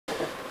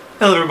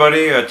Hello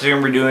everybody, today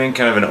we're doing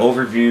kind of an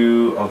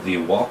overview of the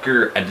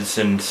Walker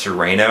Edison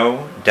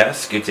Soreno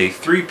desk. It's a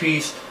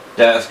three-piece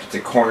desk, it's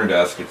a corner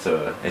desk, it's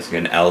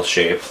an L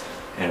shape,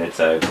 and it's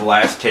a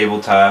glass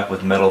tabletop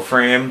with metal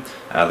frame.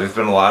 There's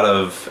been a lot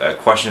of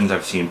questions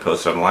I've seen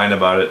posted online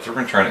about it, so we're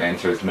going to try to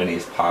answer as many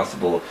as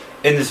possible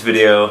in this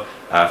video.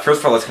 First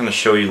of all, let's kind of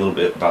show you a little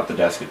bit about the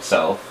desk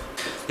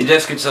itself. The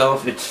desk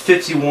itself, it's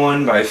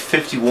 51 by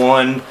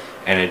 51,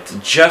 and it's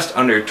just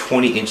under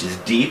 20 inches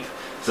deep.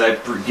 So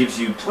that gives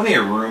you plenty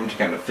of room to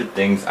kind of fit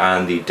things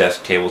on the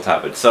desk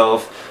tabletop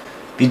itself.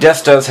 The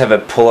desk does have a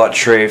pull-out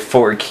tray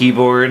for a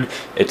keyboard.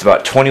 It's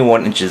about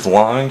 21 inches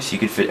long, so you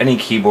could fit any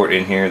keyboard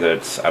in here.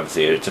 That's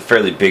obviously, it's a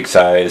fairly big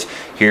size.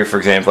 Here, for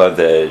example, I have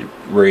the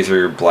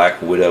Razer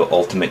Black Widow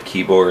Ultimate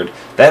keyboard.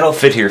 That'll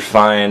fit here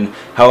fine.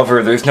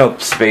 However, there's no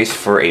space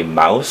for a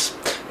mouse,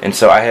 and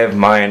so I have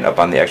mine up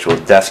on the actual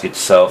desk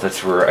itself.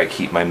 That's where I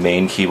keep my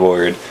main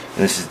keyboard. And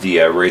this is the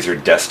Razer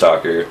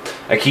Deathstalker.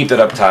 I keep that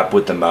up top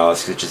with the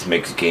mouse because it just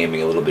makes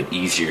gaming a little bit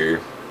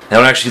easier. Now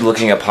I'm actually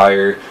looking up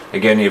higher.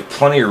 Again, you have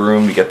plenty of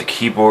room. You got the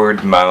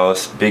keyboard,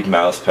 mouse, big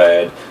mouse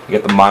pad. You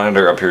got the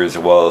monitor up here as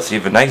well. So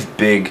you have a nice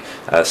big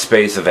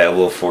space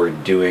available for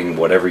doing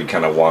whatever you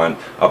kind of want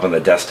up on the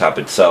desktop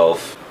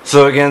itself.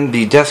 So again,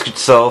 the desk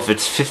itself,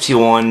 it's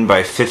 51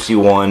 by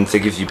 51, so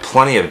it gives you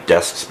plenty of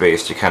desk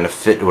space to kind of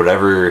fit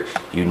whatever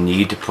you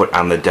need to put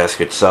on the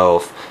desk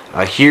itself.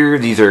 Here,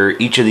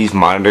 each of these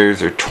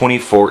monitors are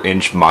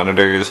 24-inch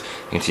monitors.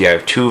 You can see I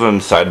have two of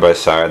them side by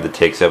side that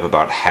takes up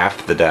about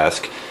half the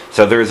desk.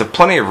 So there's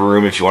plenty of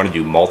room if you want to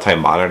do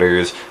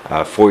multi-monitors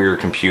for your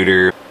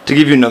computer. To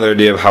give you another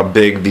idea of how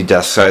big the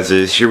desk size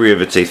is, here we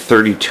have it's a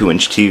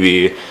 32-inch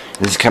TV.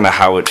 This is kind of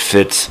how it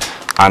fits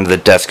on the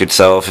desk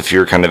itself if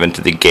you're kind of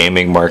into the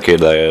gaming market,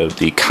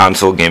 the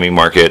console gaming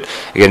market.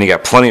 Again, you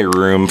got plenty of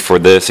room for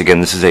this.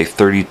 Again, this is a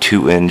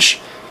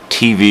 32-inch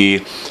TV,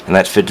 and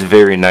that fits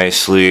very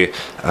nicely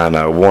on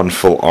one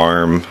full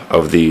arm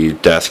of the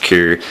desk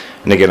here.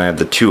 And again, I have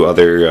the two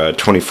other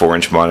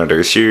 24-inch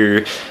monitors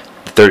here,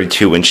 the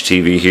 32-inch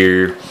TV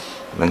here,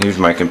 and then here's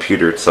my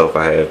computer itself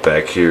I have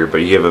back here. But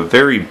you have a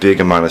very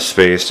big amount of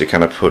space to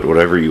kind of put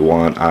whatever you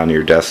want on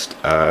your desk,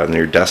 on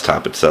your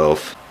desktop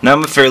itself. Now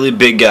I'm a fairly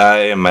big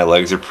guy and my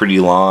legs are pretty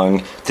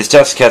long. This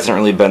desk hasn't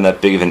really been that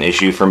big of an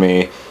issue for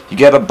me. You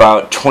get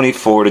about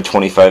 24 to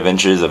 25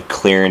 inches of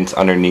clearance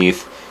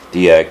underneath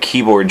the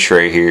keyboard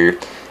tray here,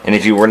 and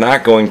if you were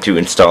not going to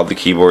install the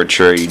keyboard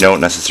tray, you don't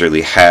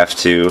necessarily have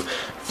to.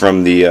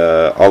 From the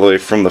all the way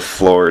from the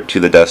floor to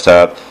the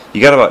desktop,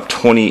 you got about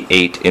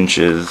 28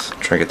 inches.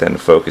 Try to get that in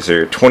focus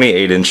here.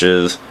 28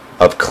 inches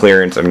of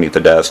clearance underneath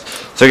the desk.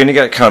 So again, you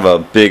got kind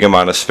of a big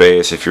amount of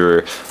space. If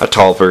you're a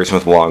tall person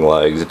with long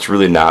legs, it's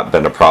really not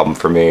been a problem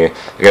for me.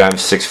 Again, I'm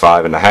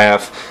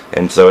 6'5½",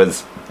 and so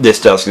this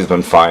desk has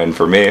been fine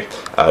for me.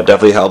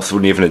 Definitely helps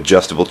when you have an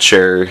adjustable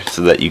chair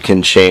so that you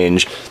can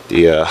change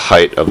the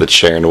height of the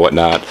chair and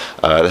whatnot.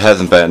 It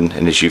hasn't been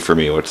an issue for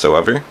me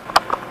whatsoever.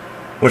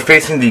 When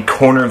facing the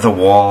corner of the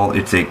wall,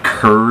 it's a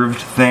curved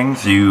thing,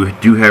 so you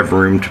do have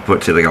room to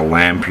put, say, like a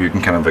lamp. You can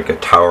kind of like a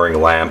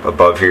towering lamp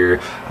above here.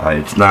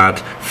 It's not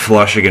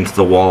flush against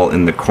the wall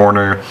in the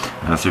corner,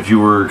 so if you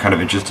were kind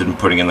of interested in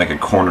putting in like a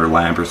corner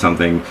lamp or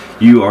something,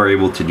 you are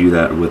able to do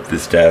that with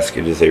this desk.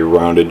 It is a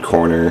rounded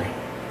corner.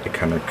 It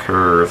kind of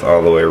curves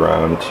all the way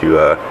around to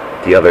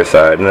the other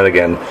side, and then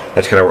again,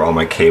 that's kind of where all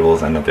my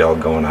cables end up all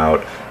going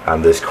out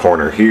on this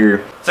corner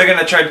here. So again,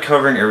 I tried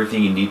covering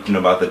everything you need to know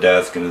about the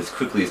desk and as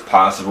quickly as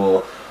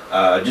possible.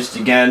 Just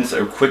again,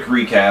 so a quick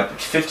recap.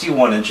 It's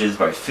 51 inches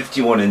by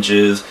 51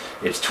 inches.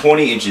 It's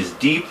 20 inches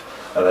deep.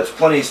 That's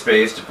plenty of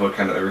space to put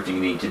kind of everything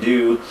you need to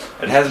do.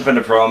 It hasn't been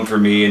a problem for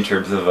me in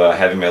terms of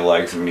having my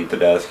legs underneath the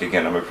desk.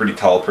 Again, I'm a pretty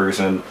tall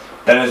person.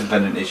 That hasn't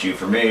been an issue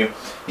for me.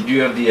 You do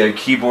have the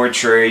keyboard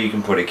tray. You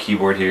can put a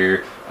keyboard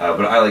here,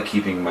 but I like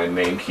keeping my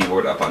main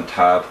keyboard up on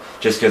top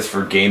just because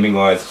for gaming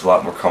wise it's a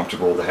lot more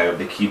comfortable to have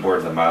the keyboard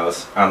and the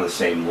mouse on the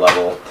same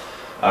level.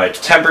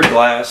 It's tempered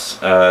glass,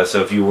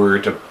 so if you were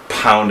to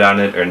pound on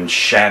it and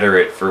shatter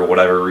it for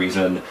whatever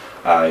reason,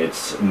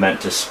 it's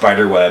meant to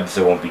spider web,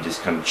 so it won't be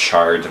just kind of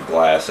shards of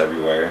glass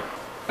everywhere.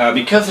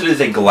 Because it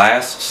is a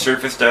glass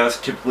surface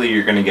desk, typically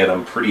you're going to get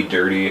them pretty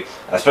dirty,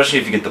 especially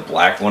if you get the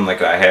black one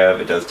like I have.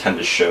 It does tend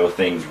to show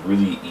things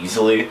really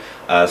easily.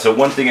 So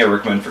one thing I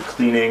recommend for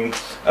cleaning,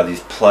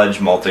 these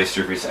Pledge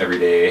multi-surface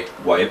everyday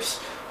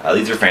wipes.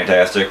 These are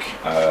fantastic.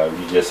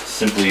 You just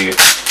simply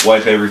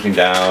wipe everything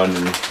down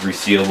and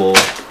resealable.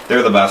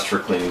 They're the best for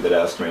cleaning the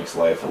desk, makes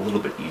life a little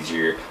bit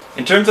easier.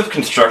 In terms of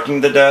constructing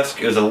the desk,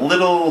 it was a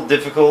little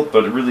difficult,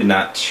 but really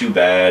not too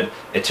bad.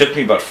 It took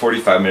me about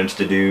 45 minutes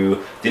to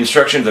do. The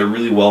instructions are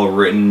really well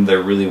written.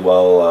 They're really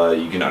well,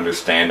 you can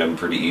understand them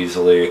pretty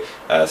easily.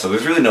 So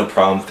there's really no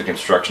problem with the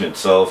construction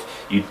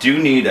itself. You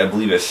do need, I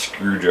believe, a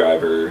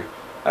screwdriver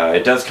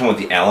It does come with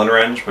the Allen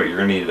wrench, but you're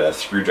going to need a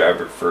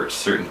screwdriver for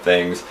certain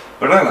things.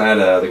 But other than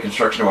that, the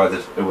construction-wise,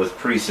 it was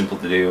pretty simple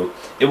to do.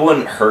 It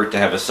wouldn't hurt to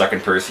have a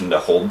second person to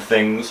hold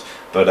things,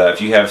 but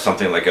if you have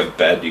something like a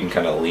bed you can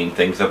kind of lean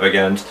things up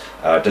against,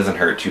 it doesn't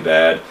hurt too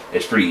bad.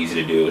 It's pretty easy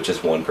to do with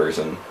just one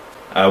person.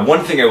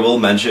 One thing I will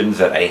mention is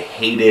that I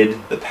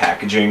hated the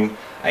packaging.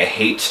 I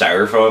hate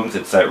styrofoams.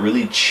 It's that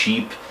really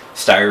cheap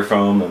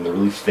styrofoam and the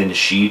really thin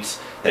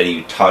sheets that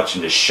you touch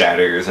and just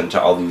shatters into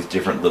all these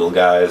different little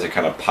guys that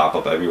kind of pop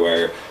up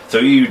everywhere. So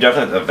you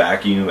definitely have to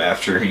vacuum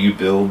after you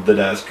build the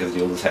desk because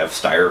you'll just have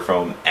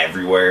styrofoam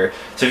everywhere.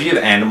 So if you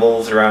have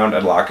animals around,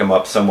 I'd lock them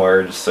up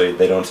somewhere just so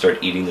they don't start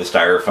eating the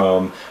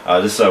styrofoam.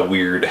 This is a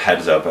weird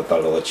heads up I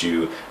thought I'd let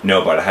you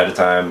know about ahead of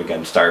time.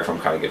 Again,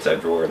 styrofoam kind of gets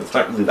everywhere and it's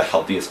not really the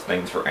healthiest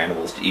things for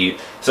animals to eat.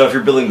 So if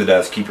you're building the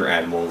desk, keep your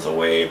animals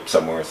away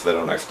somewhere so they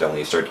don't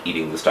accidentally start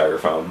eating the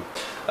styrofoam.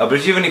 But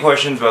if you have any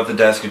questions about the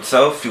desk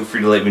itself, feel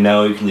free to let me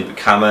know. You can leave a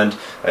comment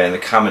in the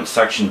comment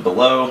section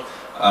below.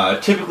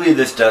 Typically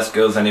this desk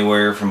goes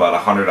anywhere from about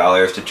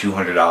 $100 to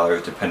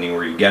 $200 depending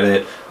where you get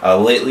it.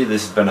 Lately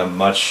this has been a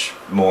much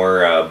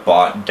more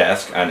bought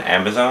desk on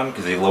Amazon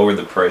because they lowered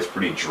the price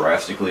pretty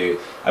drastically.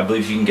 I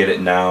believe you can get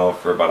it now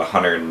for about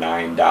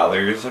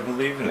 $109 I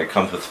believe, and it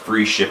comes with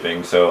free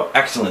shipping, so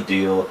excellent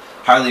deal.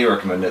 Highly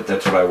recommend it.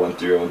 That's what I went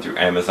through. I went through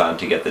Amazon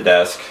to get the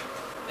desk.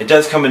 It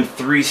does come in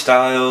 3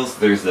 styles.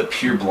 There's the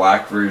pure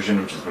black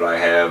version, which is what I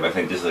have. I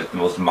think this is like the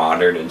most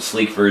modern and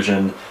sleek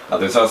version.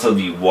 There's also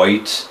the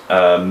white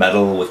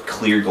metal with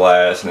clear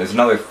glass, and there's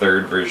another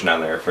 3rd version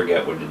on there. I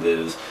forget what it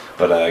is.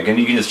 But again,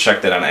 you can just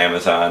check that on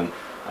Amazon.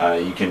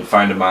 You can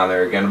find them on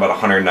there, again, about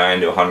 $109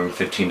 to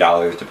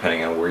 $115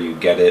 depending on where you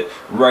get it.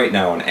 Right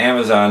now on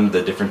Amazon,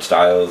 the different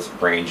styles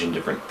range in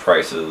different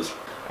prices.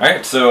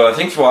 Alright, so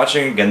thanks for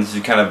watching. Again, this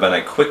has kind of been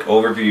a quick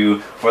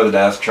overview for the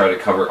desk. Try to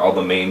cover all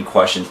the main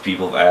questions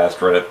people have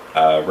asked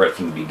right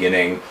from the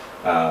beginning.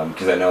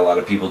 Because I know a lot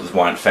of people just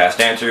want fast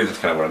answers. That's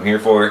kind of what I'm here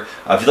for.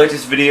 If you like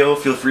this video,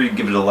 feel free to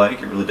give it a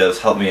like. It really does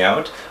help me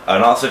out.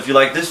 And also, if you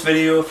like this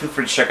video, feel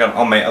free to check out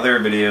all my other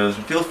videos.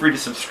 And feel free to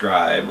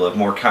subscribe. We'll have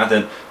more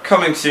content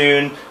coming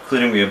soon,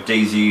 including we have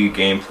Daisy,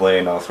 gameplay,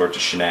 and all sorts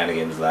of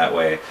shenanigans that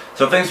way.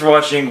 So thanks for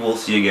watching. We'll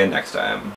see you again next time.